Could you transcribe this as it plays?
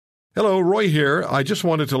Hello, Roy here. I just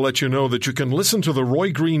wanted to let you know that you can listen to The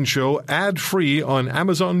Roy Green Show ad-free on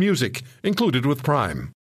Amazon Music, included with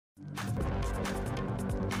Prime.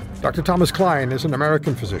 Dr. Thomas Klein is an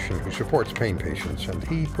American physician who supports pain patients, and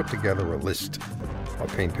he put together a list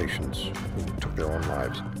of pain patients who took their own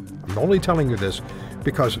lives. I'm only telling you this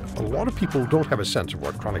because a lot of people don't have a sense of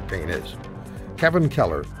what chronic pain is. Kevin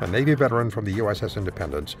Keller, a Navy veteran from the USS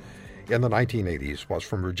Independence, in the 1980s, was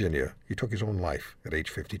from Virginia. He took his own life at age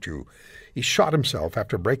 52. He shot himself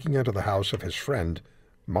after breaking into the house of his friend,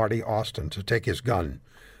 Marty Austin, to take his gun.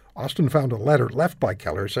 Austin found a letter left by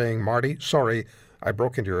Keller saying, "Marty, sorry, I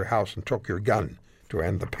broke into your house and took your gun to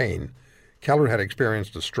end the pain." Keller had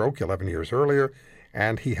experienced a stroke 11 years earlier,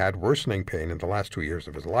 and he had worsening pain in the last 2 years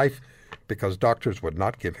of his life because doctors would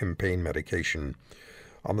not give him pain medication.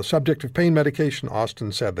 On the subject of pain medication,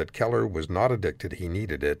 Austin said that Keller was not addicted, he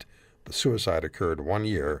needed it. The suicide occurred 1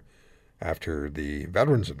 year after the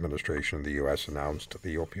Veterans Administration of the U.S. announced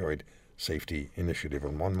the Opioid Safety Initiative.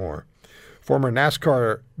 And one more. Former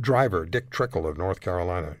NASCAR driver Dick Trickle of North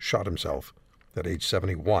Carolina shot himself at age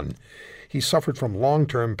 71. He suffered from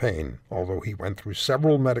long-term pain. Although he went through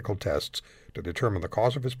several medical tests to determine the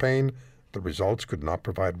cause of his pain, the results could not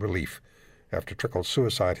provide relief. After Trickle's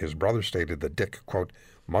suicide, his brother stated that Dick, quote,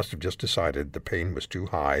 must have just decided the pain was too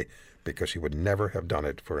high because he would never have done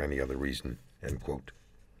it for any other reason, end quote.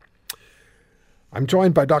 I'm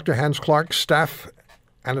joined by Dr. Hans Clark, staff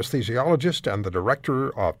anesthesiologist and the director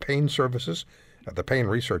of pain services at the Pain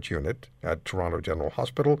Research Unit at Toronto General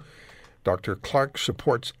Hospital. Dr. Clark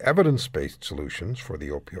supports evidence-based solutions for the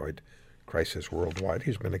opioid crisis worldwide.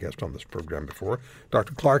 He's been a guest on this program before.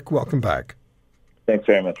 Dr. Clark, welcome back. Thanks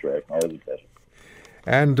very much, Ray. Always a pleasure.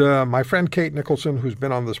 And my friend Kate Nicholson, who's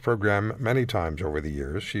been on this program many times over the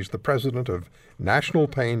years. She's the president of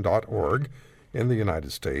nationalpain.org in the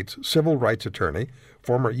United States, civil rights attorney,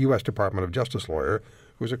 former U.S. Department of Justice lawyer,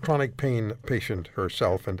 who's a chronic pain patient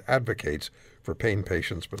herself and advocates for pain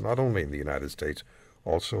patients, but not only in the United States,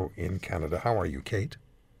 also in Canada. How are you, Kate?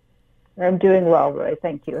 I'm doing well, Roy.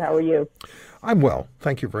 Thank you. How are you? I'm well.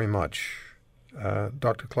 Thank you very much.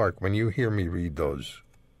 Dr. Clark, when you hear me read those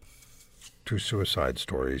two suicide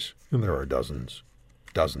stories, and there are dozens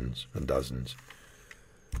and dozens,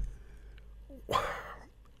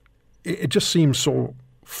 it just seems so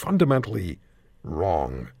fundamentally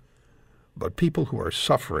wrong. But people who are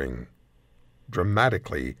suffering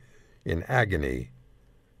dramatically in agony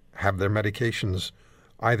have their medications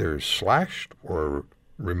either slashed or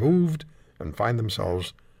removed and find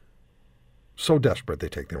themselves so desperate they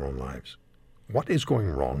take their own lives. What is going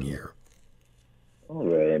wrong here? Oh,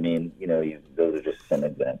 right. I mean, those are just some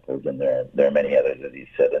examples, and there are many others, as you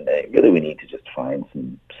said. And we need to just find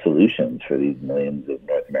some solutions for these millions of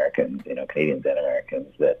North Americans, Canadians and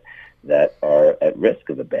Americans that are at risk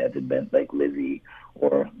of abandonment, like Lizzie,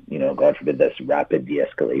 or God forbid, this rapid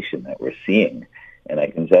de-escalation that we're seeing. And I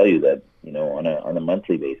can tell you that on a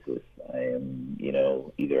monthly basis, I am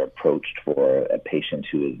either approached for a patient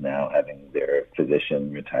who is now having their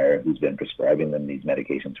physician retire, who's been prescribing them these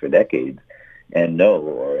medications for decades, and know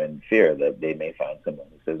or in fear that they may find someone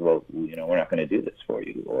who says, well, we're not going to do this for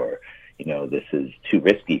you, or this is too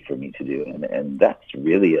risky for me to do. And that's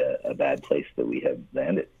really a bad place that we have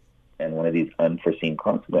landed, and one of these unforeseen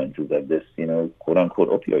consequences of this, quote unquote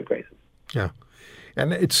opioid crisis. Yeah.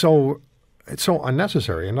 And it's so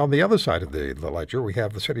unnecessary. And on the other side of the ledger, we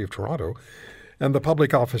have the City of Toronto and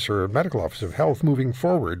the Medical Office of Health moving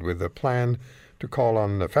forward with a plan to call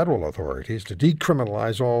on the federal authorities to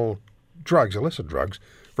decriminalize all drugs, illicit drugs,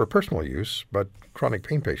 for personal use. But chronic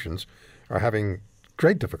pain patients are having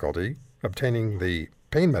great difficulty obtaining the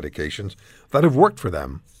pain medications that have worked for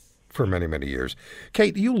them for many, many years.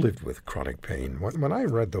 Kate, you lived with chronic pain. When I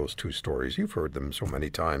read those two stories, you've heard them so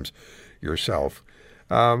many times yourself.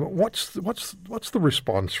 What's the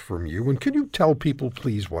response from you? And can you tell people,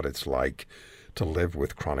 please, what it's like to live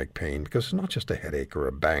with chronic pain? Because it's not just a headache or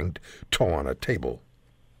a banged toe on a table.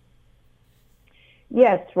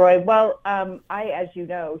 Yes, Roy. Well, I, as you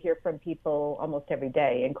know, hear from people almost every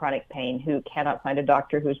day in chronic pain who cannot find a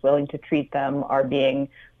doctor who's willing to treat them, are being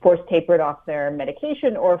forced tapered off their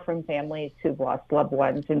medication, or from families who've lost loved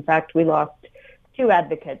ones. In fact, we lost 2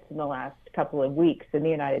 advocates in the last couple of weeks in the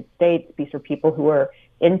United States. These are people who are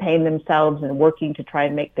in pain themselves and working to try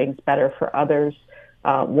and make things better for others.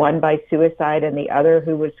 One by suicide, and the other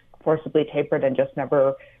who was forcibly tapered and just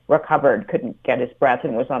never recovered, couldn't get his breath,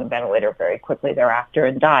 and was on a ventilator very quickly thereafter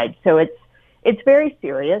and died. So it's very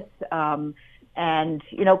serious. And,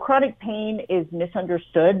 chronic pain is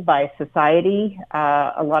misunderstood by society.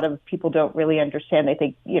 A lot of people don't really understand. They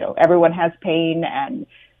think, everyone has pain, and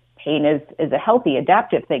pain is a healthy,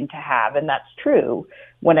 adaptive thing to have, and that's true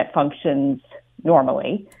when it functions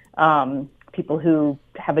normally. People who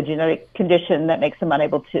have a genetic condition that makes them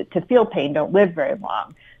unable to feel pain don't live very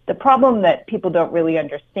long. The problem that people don't really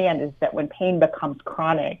understand is that when pain becomes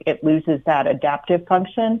chronic, it loses that adaptive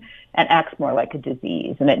function and acts more like a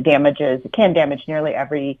disease, and it can damage nearly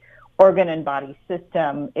every organ and body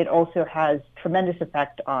system. It also has tremendous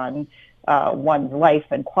effect on one's life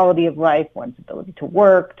and quality of life, one's ability to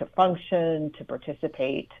work, to function, to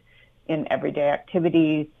participate in everyday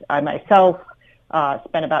activities. I myself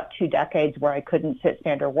spent about 2 decades where I couldn't sit,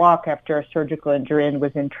 stand, or walk after a surgical injury and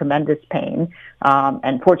was in tremendous pain.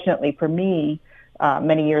 And fortunately for me,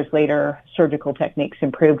 many years later, surgical techniques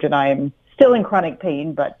improved, and I'm still in chronic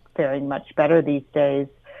pain, but faring much better these days.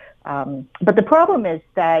 But the problem is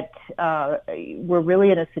that we're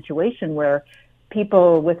really in a situation where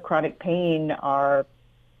people with chronic pain are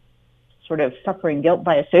sort of suffering guilt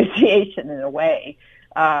by association in a way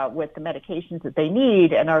with the medications that they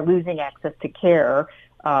need, and are losing access to care,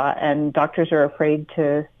 and doctors are afraid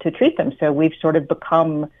to treat them. So we've sort of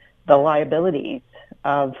become the liabilities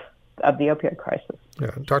of the opioid crisis.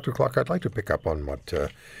 Yeah, Dr. Cluck, I'd like to pick up on what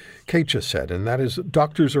Kate just said, and that is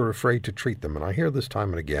doctors are afraid to treat them. And I hear this time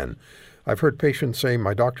and again. I've heard patients say,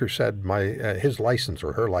 my doctor said his license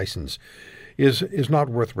or her license is not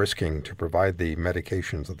worth risking to provide the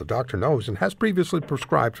medications that the doctor knows and has previously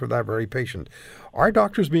prescribed for that very patient. Are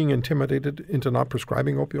doctors being intimidated into not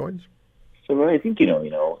prescribing opioids? So I think,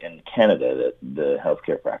 in Canada, the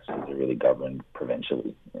healthcare practices are really governed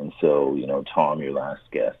provincially. And so, Tom, your last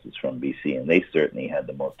guest, is from BC, and they certainly had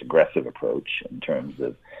the most aggressive approach in terms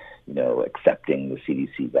of, accepting the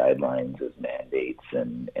CDC guidelines as mandates,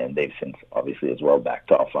 and they've since obviously as well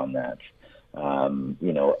backed off on that.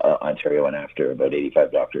 Ontario went after about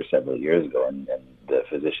 85 doctors several years ago, and the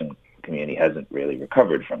physician community hasn't really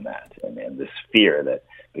recovered from that, and this fear that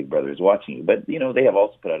Big Brother is watching you. But, they have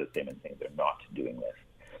also put out a statement saying they're not doing this.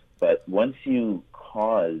 But once you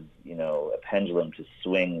cause, a pendulum to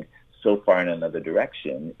swing so far in another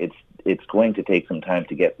direction, it's going to take some time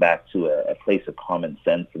to get back to a place of common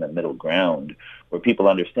sense and a middle ground where people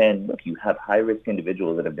understand, look, you have high-risk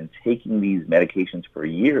individuals that have been taking these medications for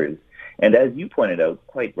years. And as you pointed out,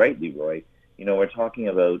 quite rightly, Roy, we're talking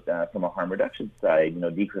about, from a harm reduction side,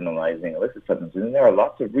 decriminalizing illicit substances. And there are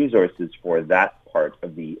lots of resources for that part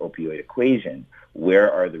of the opioid equation.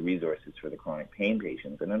 Where are the resources for the chronic pain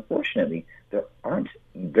patients? And unfortunately, there aren't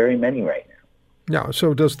very many right now. Yeah,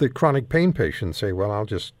 so does the chronic pain patient say, well, I'll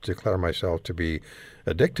just declare myself to be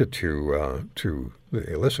addicted to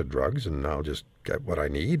the illicit drugs, and I'll just get what I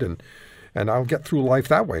need, and I'll get through life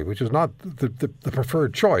that way, which is not the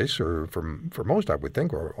preferred choice, or for most, I would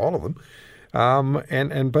think, or all of them.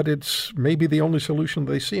 But it's maybe the only solution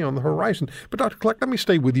they see on the horizon. But Dr. Cluck, let me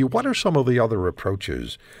stay with you. What are some of the other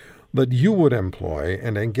approaches that you would employ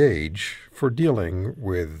and engage for dealing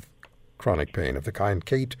with chronic pain of the kind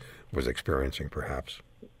Kate was experiencing, perhaps?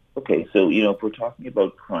 Okay, so, if we're talking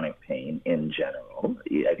about chronic pain in general,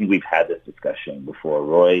 I think we've had this discussion before,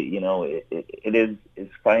 Roy. It is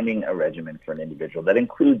finding a regimen for an individual that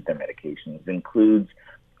includes their medications, includes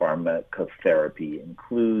pharmacotherapy,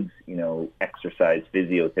 includes, exercise,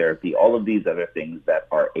 physiotherapy, all of these other things that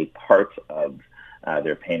are a part of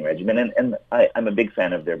their pain regimen. And I'm a big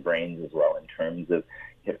fan of their brains as well in terms of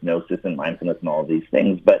hypnosis and mindfulness and all of these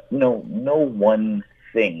things. But no one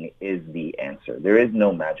thing is the answer. There is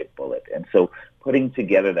no magic bullet. And so putting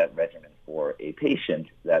together that regimen for a patient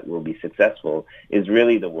that will be successful is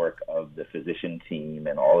really the work of the physician team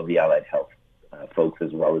and all of the allied health folks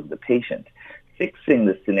as well as the patient. Fixing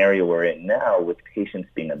the scenario we're in now with patients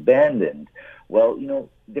being abandoned, well,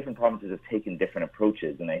 different provinces have taken different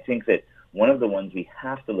approaches. And I think that one of the ones we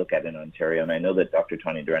have to look at in Ontario, and I know that Dr.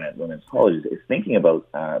 Tanya Duran at Women's College is thinking about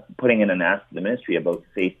putting in an ask to the ministry about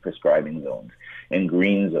safe prescribing zones and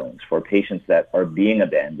green zones for patients that are being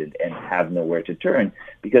abandoned and have nowhere to turn.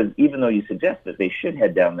 Because even though you suggest that they should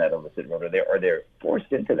head down that illicit road or they're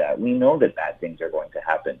forced into that, we know that bad things are going to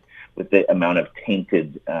happen with the amount of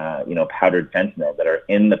tainted, powdered fentanyl that are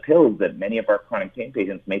in the pills that many of our chronic pain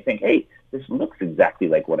patients may think, hey, this looks exactly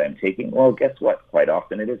like what I'm taking. Well, guess what? Quite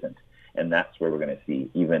often it isn't. And that's where we're going to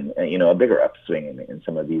see even, a bigger upswing in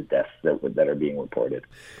some of these deaths that are being reported.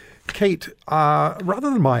 Kate, rather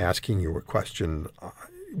than my asking you a question,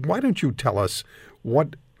 why don't you tell us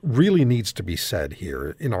what really needs to be said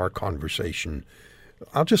here in our conversation?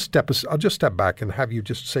 I'll just step back and have you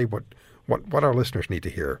just say what our listeners need to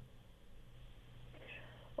hear.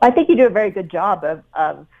 I think you do a very good job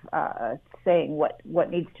of saying what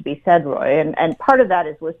needs to be said, Roy. And part of that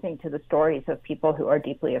is listening to the stories of people who are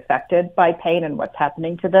deeply affected by pain and what's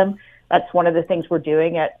happening to them. That's one of the things we're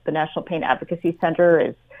doing at the National Pain Advocacy Center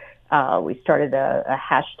is we started a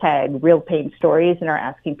hashtag Real Pain Stories and are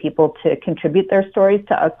asking people to contribute their stories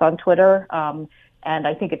to us on Twitter. And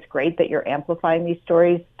I think it's great that you're amplifying these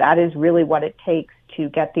stories. That is really what it takes to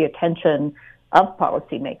get the attention of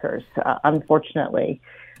policymakers, unfortunately.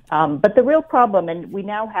 But the real problem, and we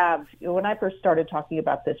now have, when I first started talking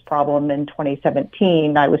about this problem in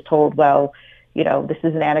 2017, I was told, well, this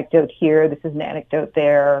is an anecdote here, this is an anecdote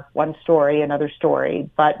there, one story, another story.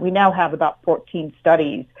 But we now have about 14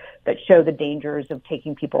 studies that show the dangers of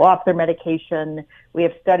taking people off their medication. We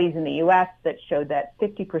have studies in the U.S. that show that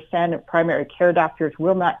 50% of primary care doctors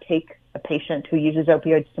will not take a patient who uses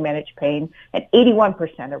opioids to manage pain, and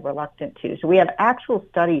 81% are reluctant to. So we have actual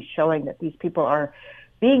studies showing that these people are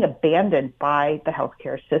being abandoned by the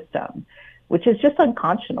healthcare system, which is just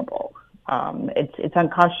unconscionable. It's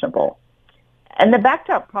unconscionable. And the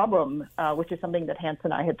backdrop problem, which is something that Hans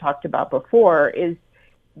and I had talked about before, is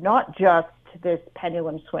not just this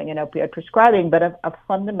pendulum swing in opioid prescribing, but a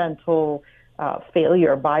fundamental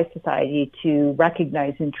failure by society to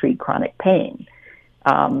recognize and treat chronic pain.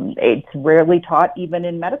 It's rarely taught even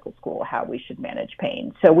in medical school how we should manage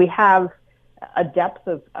pain. So we have a depth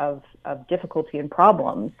of difficulty and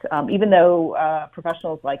problems, even though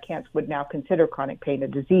professionals like Hans would now consider chronic pain a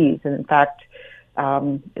disease. And in fact,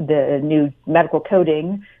 the new medical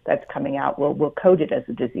coding that's coming out will code it as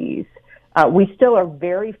a disease. We still are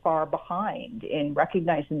very far behind in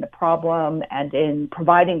recognizing the problem and in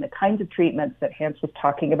providing the kinds of treatments that Hans was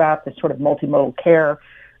talking about, this sort of multimodal care.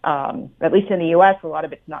 At least in the U.S., a lot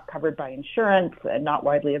of it's not covered by insurance and not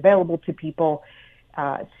widely available to people.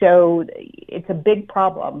 So it's a big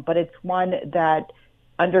problem, but it's one that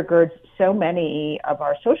undergirds so many of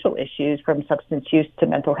our social issues, from substance use to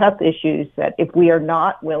mental health issues, that if we are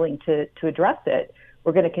not willing to address it,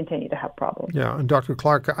 we're going to continue to have problems. Yeah, and Dr.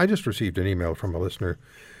 Clark, I just received an email from a listener,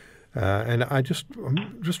 and I'm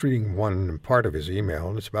just reading one part of his email,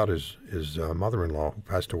 and it's about his mother-in-law who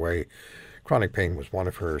passed away. Chronic pain was one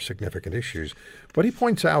of her significant issues. But he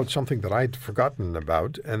points out something that I'd forgotten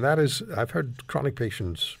about, and that is I've heard pain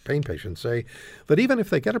patients say that even if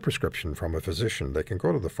they get a prescription from a physician, they can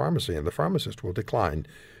go to the pharmacy and the pharmacist will decline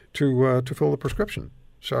to fill the prescription.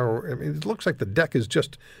 So it looks like the deck is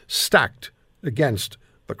just stacked against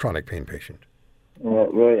the chronic pain patient.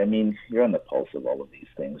 Well, Roy, you're on the pulse of all of these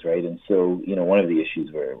things, right? And so, one of the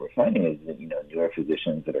issues we're finding is that, newer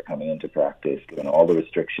physicians that are coming into practice, given all the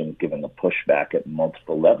restrictions, given the pushback at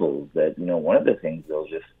multiple levels, that, one of the things they'll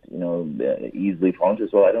just, easily fall into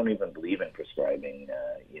is, well, I don't even believe in prescribing,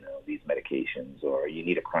 these medications, or you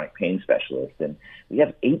need a chronic pain specialist. And we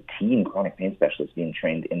have 18 chronic pain specialists being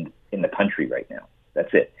trained in the country right now.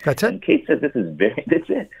 That's it. That's it. And Kate says that's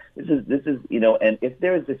it. This is, and if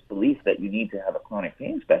there is this belief that you need to have a chronic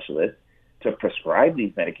pain specialist to prescribe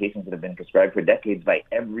these medications that have been prescribed for decades by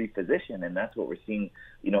every physician, and that's what we're seeing,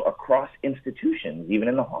 across institutions, even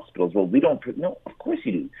in the hospitals. Well, no, of course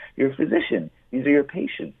you do. You're a physician. These are your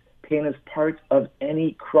patients. Pain is part of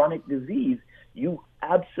any chronic disease. You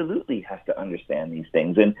absolutely have to understand these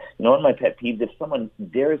things. And, one of my pet peeves, if someone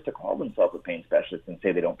dares to call themselves a pain specialist and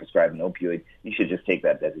say they don't prescribe an opioid, you should just take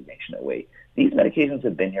that designation away. These medications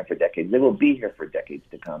have been here for decades. They will be here for decades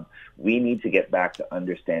to come. We need to get back to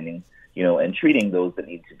understanding, and treating those that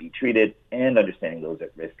need to be treated, and understanding those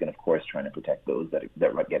at risk, and, of course, trying to protect those that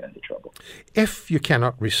get into trouble. If you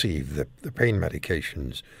cannot receive the pain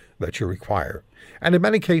medications that you require, and in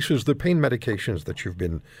many cases the pain medications that you've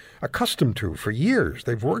been accustomed to for years,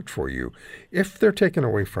 they've worked for you, if they're taken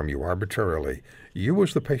away from you arbitrarily, you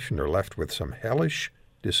as the patient are left with some hellish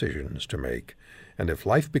decisions to make. And if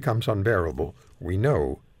life becomes unbearable, we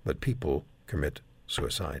know that people commit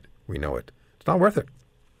suicide. We know it. It's not worth it.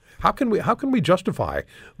 How can we justify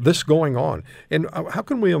this going on? And how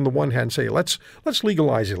can we, on the one hand, say let's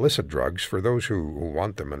legalize illicit drugs for those who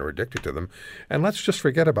want them and are addicted to them, and let's just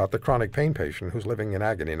forget about the chronic pain patient who's living in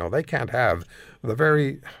agony? They can't have the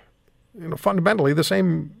very, fundamentally the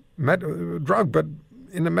same drug, but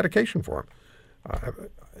in a medication form.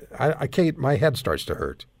 Kate, my head starts to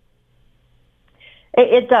hurt.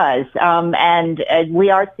 It does. And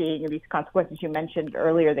we are seeing these consequences. You mentioned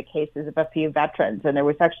earlier the cases of a few veterans, and there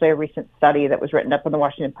was actually a recent study that was written up in the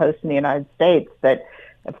Washington Post in the United States that,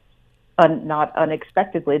 not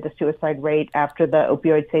unexpectedly, the suicide rate after the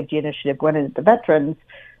Opioid Safety Initiative went into the Veterans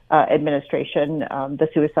Administration, the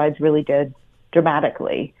suicides really did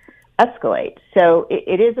dramatically. escalate. So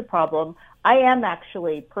it is a problem. I am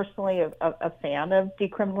actually personally a fan of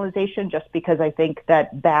decriminalization just because I think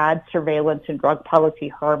that bad surveillance and drug policy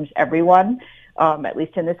harms everyone, at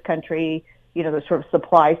least in this country. The sort of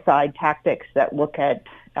supply side tactics that look at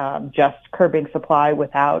just curbing supply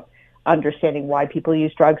without understanding why people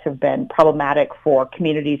use drugs have been problematic for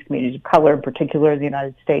communities of color in particular in the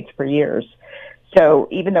United States for years. So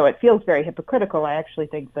even though it feels very hypocritical, I actually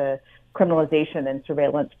think the criminalization and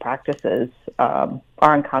surveillance practices are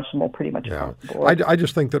unconscionable pretty much across the board. I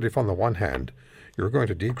just think that if on the one hand you're going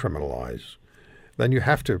to decriminalize, then you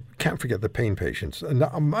can't forget the pain patients. And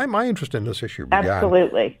my interest in this issue began.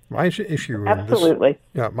 Absolutely. My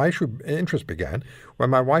interest began when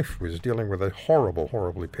my wife was dealing with a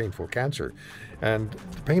horribly painful cancer. And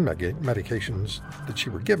the pain medications that she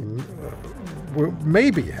were given will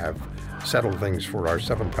maybe have settled things for our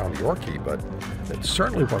 7-pound Yorkie, but it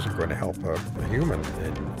certainly wasn't going to help a human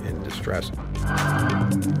in distress.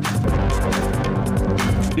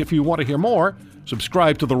 If you want to hear more,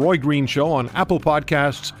 subscribe to The Roy Green Show on Apple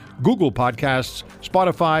Podcasts, Google Podcasts,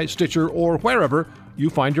 Spotify, Stitcher, or wherever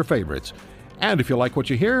you find your favorites. And if you like what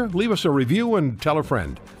you hear, leave us a review and tell a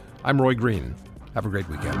friend. I'm Roy Green. Have a great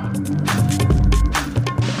weekend.